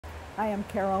I am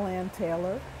Carole Ann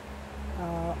Taylor,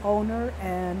 owner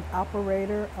and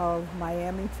operator of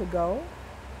Miami To Go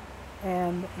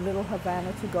and Little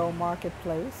Havana To Go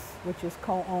Marketplace, which is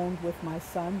co-owned with my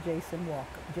son,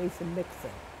 Jaesyn Mixon.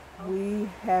 We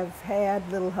have had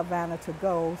Little Havana To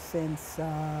Go since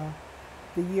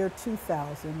the year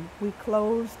 2000. We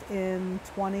closed in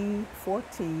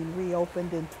 2014,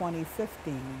 reopened in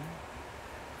 2015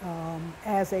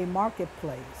 as a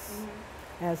marketplace,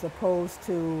 as opposed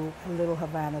to Little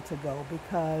Havana To Go,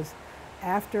 because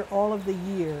after all of the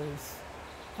years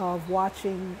of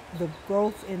watching the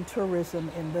growth in tourism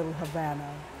in Little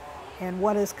Havana and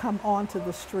what has come onto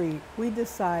the street, we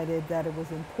decided that it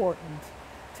was important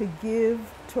to give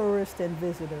tourists and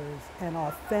visitors an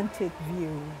authentic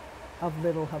view of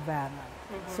Little Havana.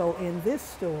 So in this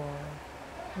store,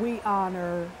 we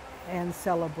honor and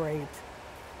celebrate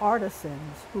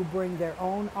artisans who bring their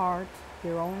own art,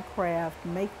 their own craft,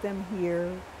 make them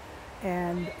here,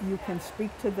 and you can speak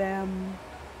to them.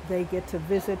 They get to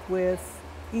visit with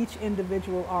each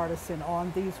individual artisan.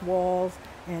 On these walls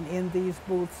and in these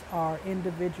booths are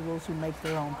individuals who make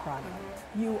their own product.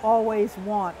 You always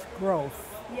want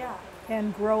growth. Yeah.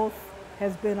 And growth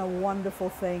has been a wonderful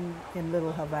thing in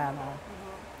Little Havana.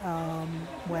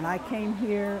 When I came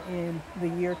here in the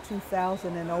year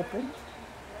 2000 and opened,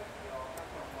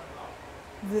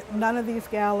 none of these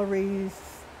galleries,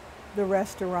 the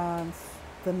restaurants,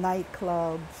 the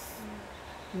nightclubs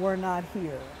were not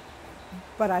here.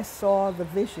 But I saw the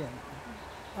vision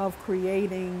of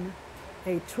creating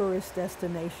a tourist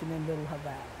destination in Little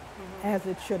Havana, as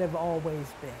it should have always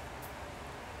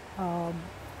been.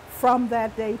 From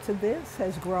that day to this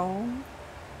has grown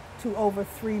to over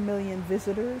 3 million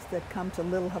visitors that come to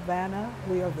Little Havana.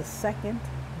 We are the second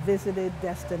visited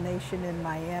destination in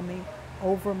Miami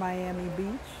over Miami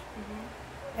Beach.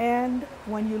 And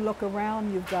when you look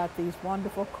around, you've got these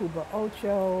wonderful Cuba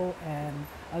Ocho and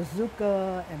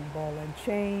Azuka and Ball and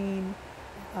Chain,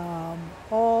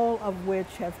 all of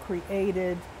which have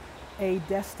created a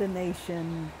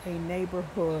destination, a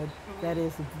neighborhood that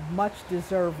is much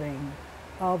deserving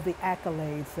of the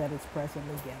accolades that it's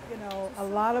presently getting. You know, a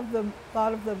lot of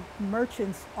the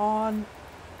merchants on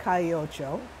Calle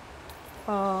Ocho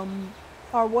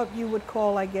are what you would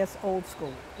call, I guess, old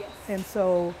school. Yes. And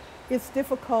so it's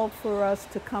difficult for us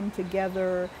to come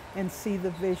together and see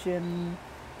the vision.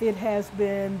 It has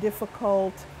been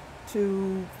difficult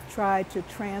to try to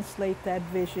translate that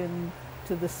vision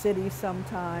to the city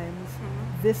sometimes.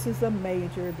 This is a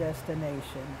major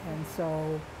destination, and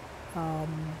so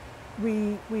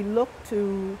we look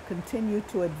to continue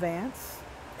to advance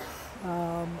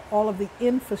all of the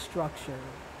infrastructure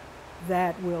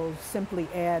that will simply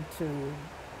add to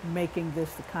making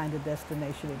this the kind of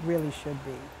destination it really should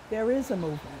be. There is a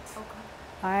movement. Okay.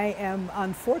 I am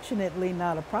unfortunately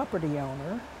not a property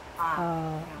owner,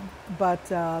 but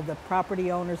the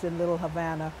property owners in Little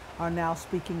Havana are now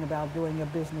speaking about doing a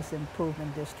business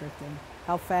improvement district, and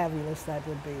how fabulous that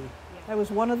would be. I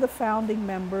was one of the founding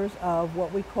members of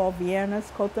what we call Viernes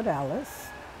Culturales,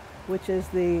 which is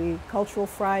the Cultural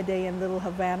Friday in Little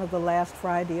Havana, the last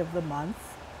Friday of the month.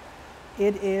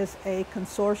 It is a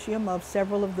consortium of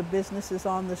several of the businesses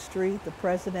on the street. The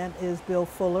president is Bill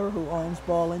Fuller, who owns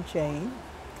Ball and Chain.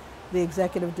 The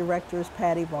executive director is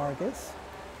Patty Vargas.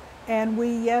 And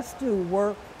we, yes, do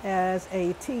work as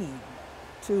a team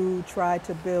to try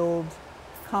to build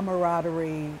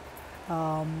camaraderie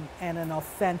and an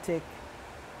authentic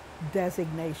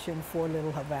designation for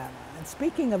Little Havana. And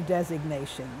speaking of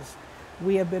designations,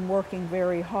 we have been working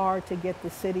very hard to get the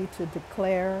city to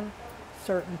declare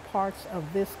certain parts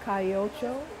of this Calle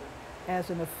Ocho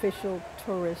as an official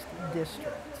tourist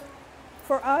district.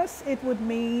 For us, it would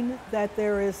mean that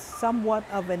there is somewhat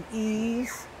of an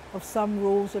ease of some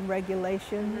rules and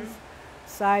regulations.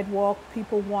 Sidewalk,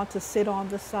 people want to sit on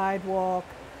the sidewalk,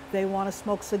 they want to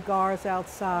smoke cigars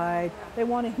outside, they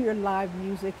want to hear live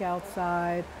music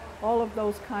outside, all of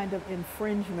those kind of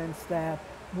infringements that,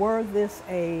 were this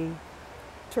a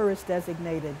tourist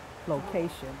designated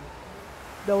location,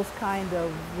 those kind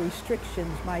of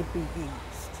restrictions might be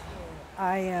eased.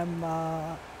 I am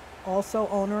also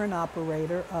owner and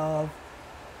operator of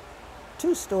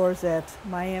 2 stores at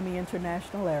Miami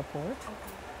International Airport.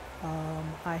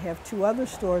 I have 2 other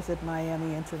stores at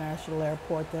Miami International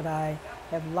Airport that I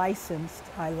have licensed.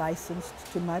 I licensed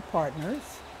to my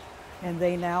partners, and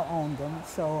they now own them.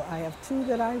 So I have 2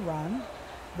 that I run.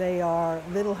 They are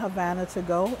Little Havana To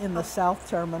Go in the South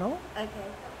Terminal. Okay.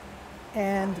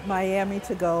 And Miami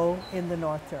To Go in the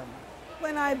North Terminal.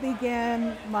 When I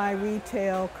began my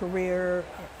retail career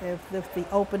with the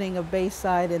opening of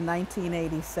Bayside in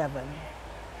 1987,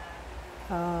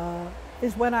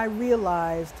 is when I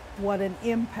realized what an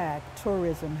impact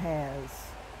tourism has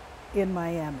in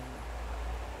Miami.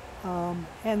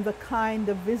 And the kind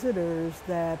of visitors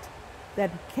that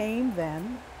came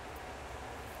then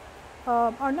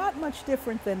are not much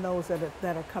different than those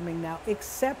that are coming now,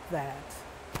 except that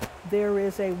there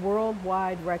is a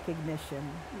worldwide recognition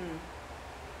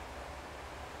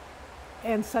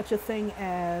and such a thing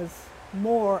as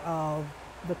more of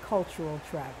the cultural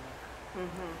traveler.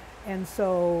 And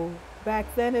so back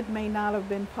then it may not have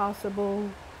been possible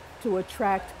to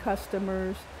attract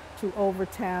customers to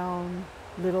Overtown,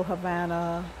 Little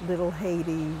Havana, Little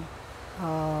Haiti,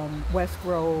 West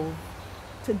Grove.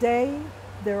 Today,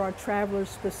 there are travelers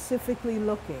specifically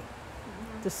looking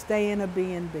to stay in a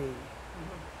B&B,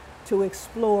 to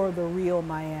explore the real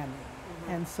Miami.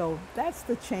 And so that's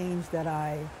the change that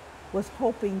I was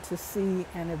hoping to see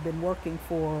and have been working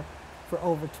for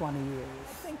over 20 years.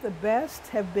 I think the best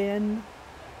have been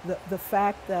the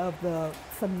fact of the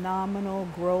phenomenal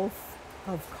growth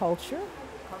of culture,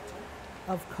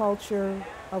 of cultures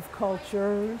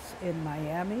in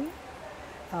Miami.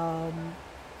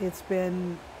 It's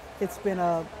been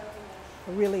a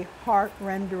really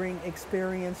heart-rendering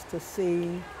experience to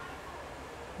see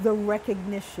the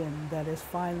recognition that is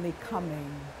finally coming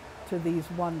to these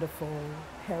wonderful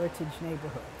heritage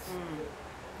neighborhoods.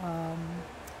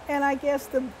 And I guess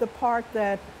the part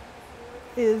that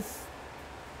is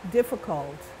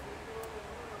difficult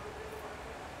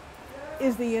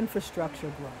is the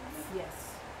infrastructure growth.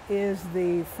 Yes. Is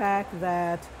the fact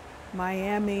that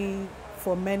Miami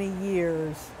for many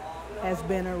years has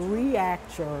been a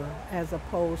reactor as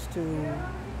opposed to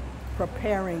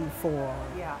preparing for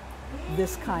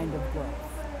this kind of growth.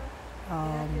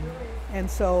 And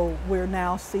so we're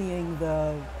now seeing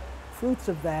the fruits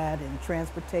of that in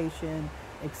transportation,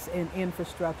 in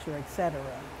infrastructure, et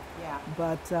cetera. Yeah.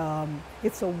 But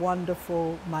it's a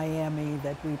wonderful Miami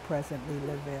that we presently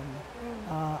live in.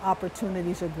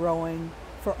 Opportunities are growing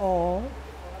for all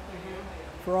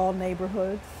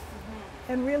neighborhoods,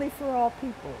 and really for all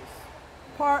peoples.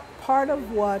 Part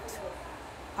of what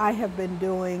I have been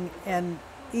doing and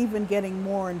even getting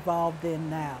more involved in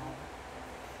now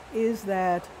is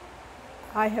that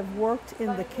I have worked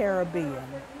in the Caribbean,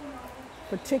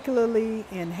 particularly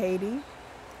in Haiti,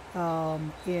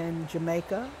 in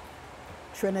Jamaica,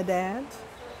 Trinidad,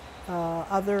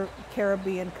 other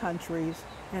Caribbean countries,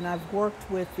 and I've worked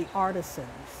with the artisans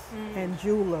and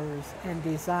jewelers and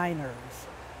designers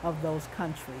of those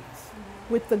countries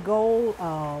with the goal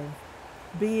of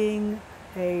being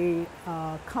a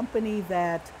company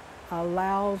that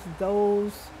allows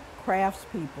those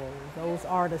craftspeople, those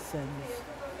artisans,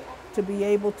 to be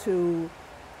able to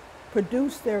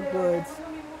produce their goods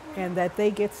and that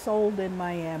they get sold in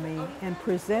Miami and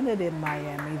presented in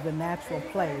Miami, the natural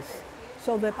place,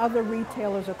 so that other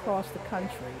retailers across the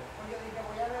country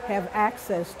have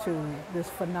access to this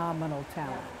phenomenal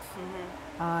talent.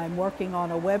 I'm working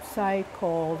on a website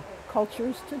called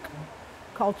Cultures to Go.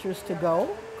 Cultures to Go.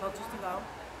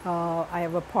 I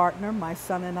have a partner, my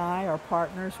son and I are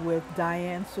partners with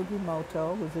Diane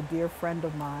Sugimoto, who's a dear friend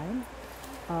of mine,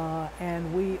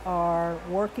 and we are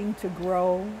working to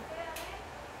grow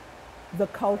the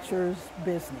cultures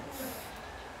business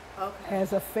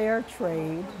as a fair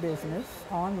trade business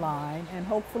online, and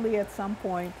hopefully at some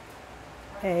point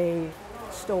a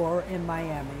store in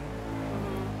Miami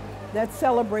that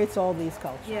celebrates all these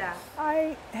cultures. Yeah.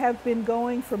 I have been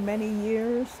going for many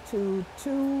years to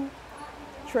 2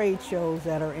 trade shows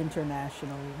that are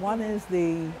international. One is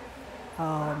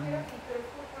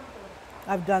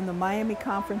I've done the Miami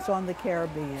Conference on the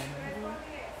Caribbean,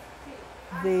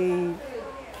 the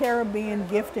Caribbean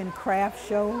gift and craft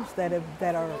shows that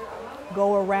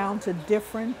go around to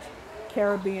different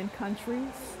Caribbean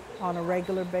countries on a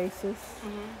regular basis.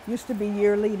 Used to be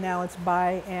yearly, now it's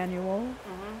biannual.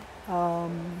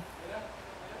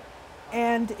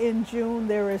 And in June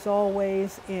there is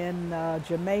always in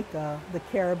Jamaica the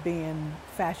Caribbean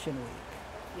Fashion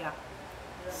Week. Yeah.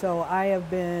 So I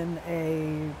have been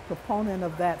a proponent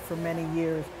of that for many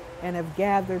years and have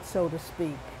gathered, so to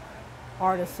speak,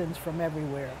 artisans from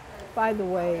everywhere. By the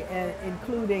way, and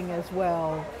including as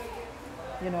well,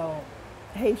 you know,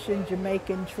 Haitian,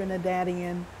 Jamaican,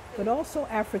 Trinidadian, but also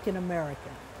African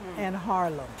American and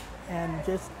Harlem, and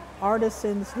just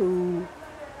artisans who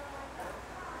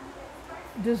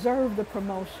deserve the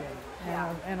promotion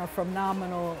and are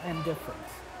phenomenal and different.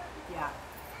 Yeah.